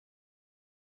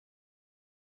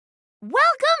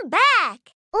Welcome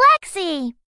back,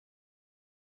 Lexi.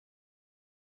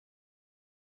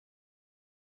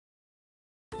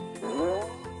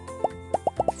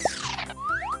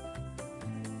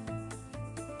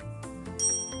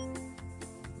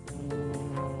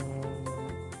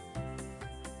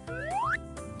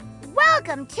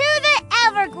 Welcome to the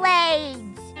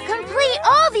Everglades. Complete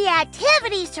all the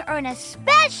activities to earn a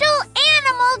special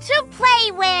animal to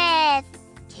play with.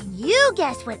 Can you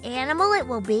guess what animal it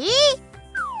will be?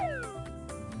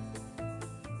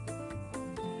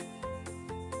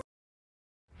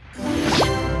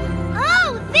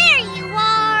 Oh, there you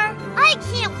are! I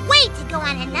can't wait to go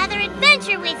on another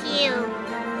adventure with you.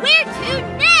 Where to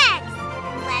next?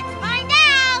 Let's find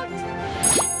out!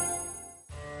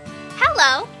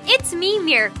 Hello, it's me,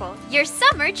 Miracle, your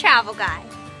summer travel guide.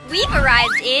 We've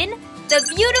arrived in the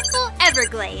beautiful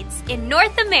Everglades in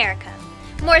North America,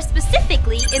 more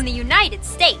specifically in the United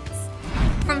States.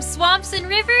 From swamps and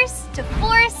rivers to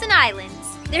forests and islands,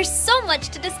 there's so much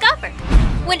to discover.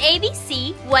 When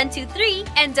ABC, 123,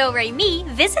 and Do Re Mi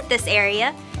visit this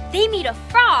area, they meet a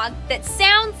frog that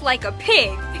sounds like a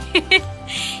pig.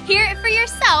 Hear it for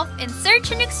yourself and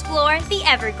search and explore the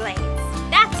Everglades.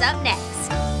 That's up next.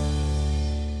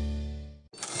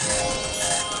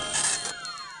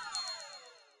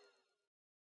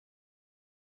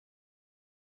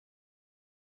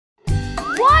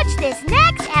 Watch this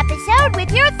next episode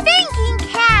with your thinking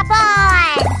cap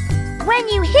on. When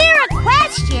you hear a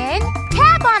question,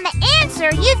 tap on the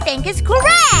answer you think is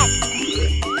correct.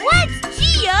 Let's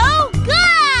Geo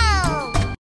go!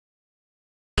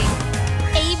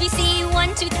 ABC,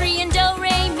 123, and Do